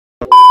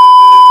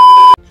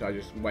Should I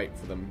just wait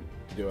for them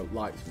to do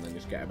lights and then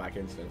just get it back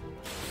instant?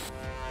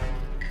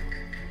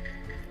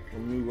 A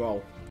new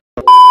roll.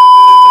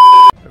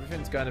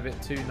 Everything's going a bit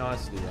too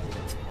nicely right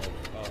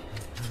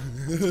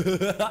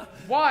now.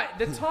 Why?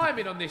 The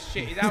timing on this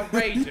shit is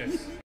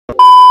outrageous.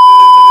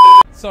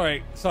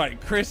 Sorry,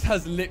 Chris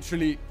has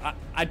literally...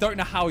 I don't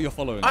know how you're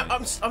following me.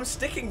 I'm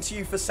sticking to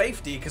you for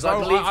safety because I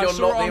believe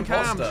you're not the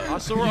imposter. I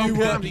saw it on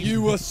cam.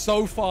 You were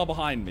so far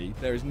behind me.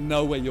 There is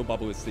no way your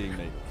bubble is seeing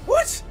me.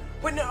 What?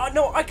 Wait,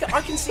 no, I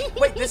can see...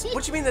 Wait,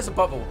 what do you mean there's a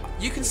bubble?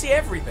 You can see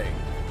everything.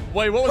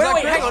 Wait, what was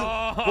that, Chris? Hang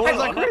on. What was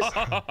that, Chris?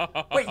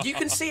 Wait, you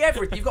can see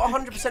everything. You've got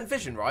 100%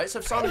 vision, right? So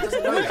if Simon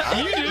doesn't know that...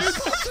 You do?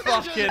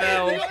 Fucking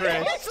hell,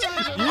 Chris.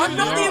 I'm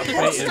not the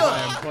imposter!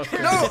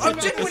 No, I'm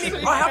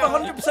genuinely... I have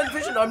 100%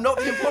 vision. I'm not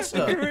the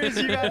imposter. Chris,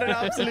 you got an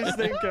absolute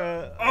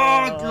stinker.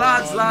 Oh,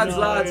 lads.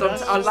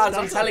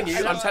 I'm telling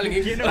you. Lads,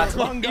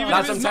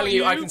 I'm telling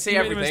you, I can see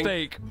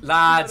everything.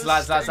 Lads. I'm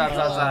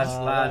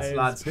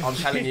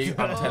telling you. You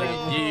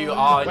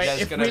are...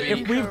 There's gonna be...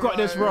 If we've got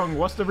this wrong,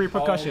 what's the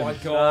repercussion? Oh my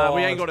God.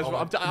 We ain't got this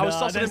wrong. I was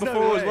sussing it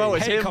before as well.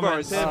 It's him, bro.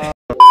 It's him.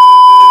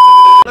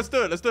 Let's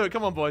do it.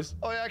 Come on, boys.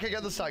 Oh yeah, okay,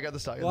 get the stack.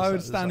 Why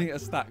would standing at a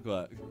stack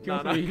work?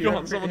 No, go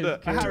on, someone do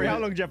it. Harry, how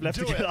long do you have left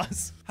to get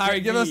us? Harry,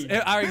 give us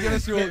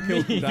your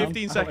countdown.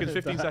 15 seconds.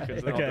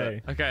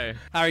 Okay.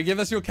 Harry, give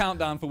us your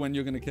countdown for when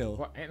you're gonna kill.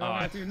 What?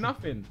 I do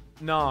nothing.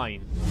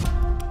 9,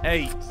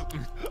 8,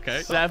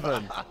 okay,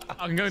 7.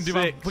 I'm going to do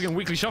my fucking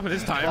weekly shopping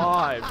this time.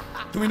 5.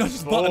 Can we not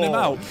just button him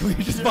out? Can we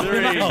just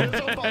button him out?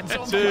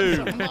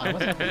 2,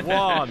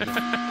 1.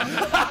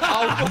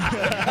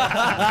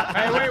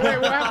 Hey, wait,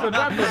 what happened?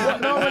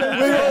 No,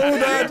 we were all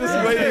there just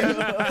waiting.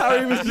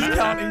 Harry was just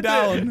counting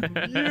down.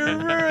 You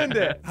ruined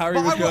it.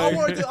 Harry was going.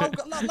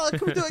 Can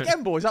we do it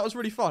again, boys? That was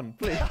really fun.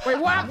 Please. Wait,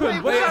 what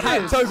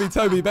happened?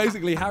 Toby,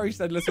 basically, Harry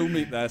said, let's all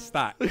meet there,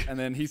 stack. And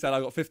then he said, I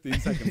got 15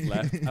 seconds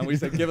left. And we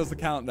said, give us the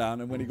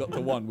countdown. And when he got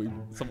to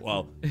 1,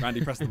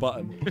 Randy pressed the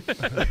button.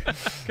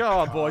 Come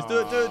on, boys. Do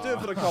it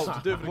for the culture.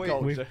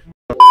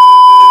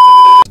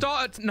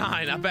 Start at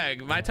 9, I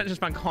beg. My attention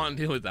span can't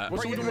deal with that.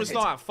 What's someone want to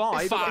start at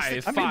 5? 5.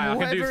 I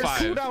can do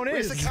 5.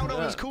 It's the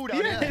countdown is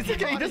cooldown. Yeah,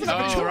 he doesn't have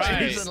a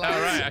choice. All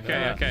right.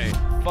 Okay.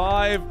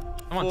 5.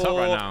 I'm on top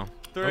right now.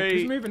 3.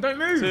 He's moving. Don't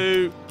move.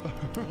 2,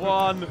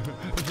 1.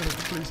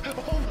 Please.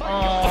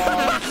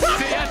 Oh,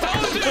 see, I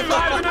told you.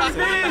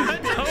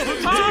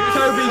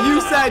 Toby, you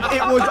said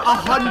it was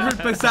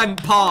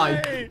 100%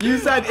 pie. You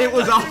said it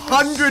was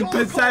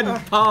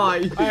 100%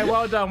 pie. Hey,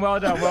 well done.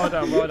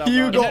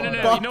 You got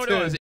no, you know what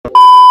it was?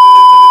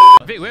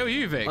 Vic, where were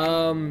you, Vic?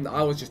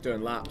 I was just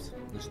doing laps.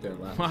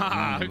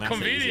 Wow,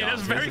 convenient.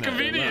 That's very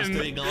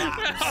convenient.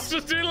 I was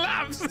just doing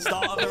laps.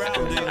 Start of the round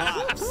doing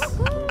laps.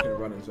 I'm gonna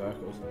run in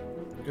circles.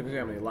 I'm gonna see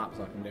how many laps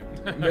I can do.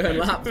 I'm doing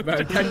laps,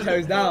 bro. 10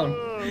 toes down.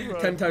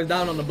 10 toes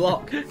down on the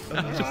block. Just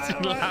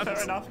doing laps.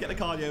 Fair enough. Get the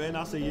cardio in.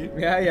 I'll see you.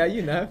 Yeah,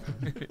 you know.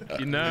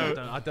 You know.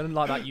 I don't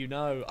like that, you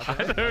know. I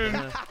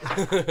don't.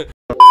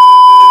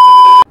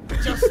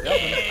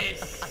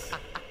 Justice.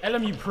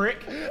 Ellum, you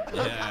prick.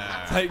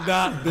 Yeah. Take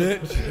that,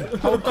 bitch.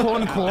 Hold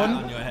corn.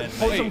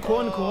 Hold some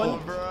corn.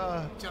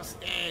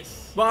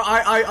 Well,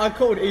 I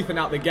called Ethan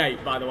out the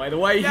gate, by the way. The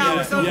way he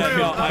was.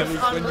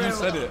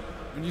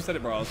 When you said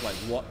it, bro, I was like,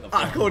 what the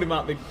fuck? I called him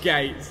out the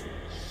gate.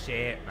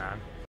 Shit, man.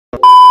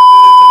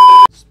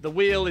 The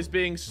wheel is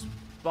being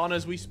spun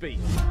as we speak.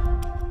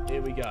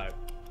 Here we go.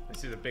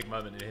 This is a big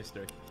moment in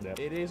history. Yep.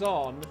 It is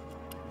on.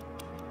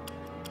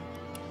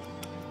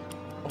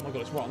 Oh my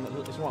god, it's right on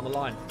the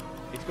line.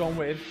 It's gone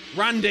with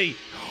Randy.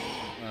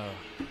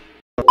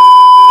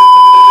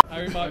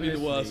 Harry might be the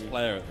worst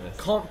player at this.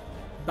 Can't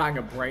bang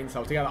a brain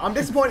cell together. I'm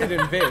disappointed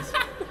in Viz.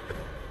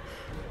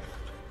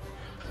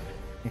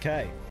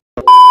 Okay.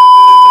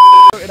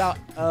 Voted out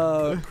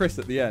Chris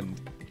at the end.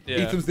 Yeah.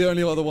 Ethan's the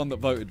only other one that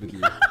voted with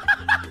you.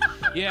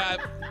 Yeah,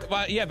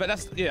 well, yeah, but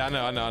that's I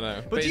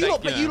know. But do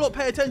you lot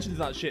pay attention to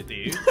that shit, do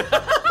you?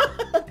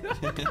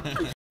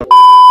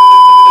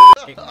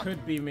 It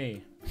could be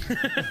me.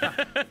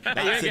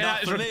 That's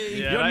enough for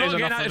me. You're not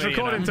getting out this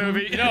recording,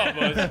 Toby. You know what,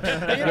 boys?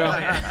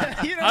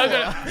 You know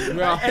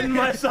what? End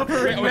my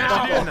suffering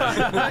now.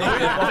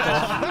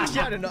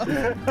 Yes,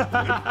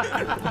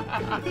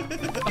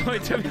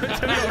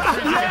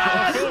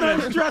 no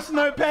stress,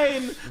 no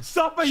pain.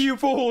 Suffer, you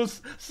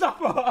fools.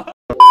 Suffer.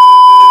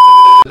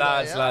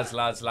 Lads,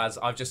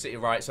 I've just seen it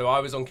right. So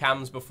I was on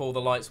cams before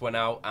the lights went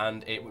out,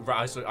 and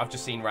I've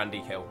just seen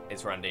Randy kill.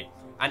 It's Randy.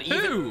 And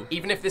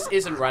even if this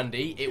isn't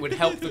Randy, it would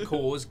help the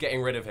cause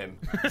getting rid of him.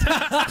 You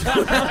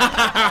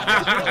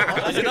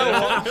know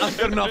what? That's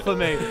good enough for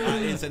me.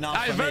 It's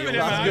enough for me.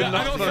 That's good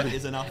enough for me.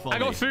 It's enough for me. I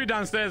got food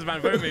downstairs,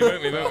 man. Vote me.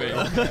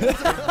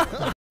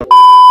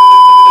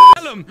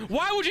 Ellum,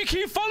 why would you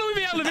keep following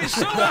me, Ellum? It's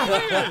so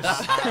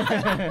obvious.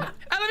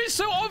 Ellum, it's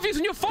so obvious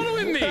and you're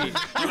following me. You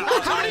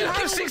can't even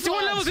have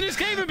 61 levels in this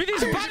game and be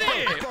this bad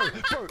at it.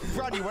 Bro,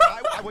 Randy,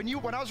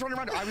 when I was running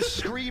around, I was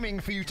screaming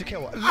for you to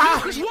kill her.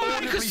 Because why?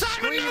 Because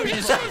Simon knows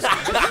it's us.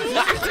 We're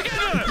working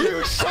together.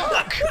 You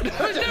suck.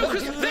 No,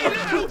 because they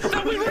know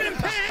that we run in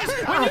pairs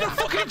when you're the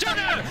fucking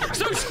jugger.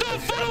 So stop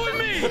following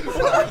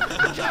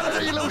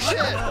Canada, you little shit!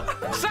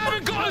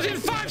 Simon got us in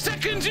 5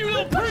 seconds, you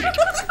little prick!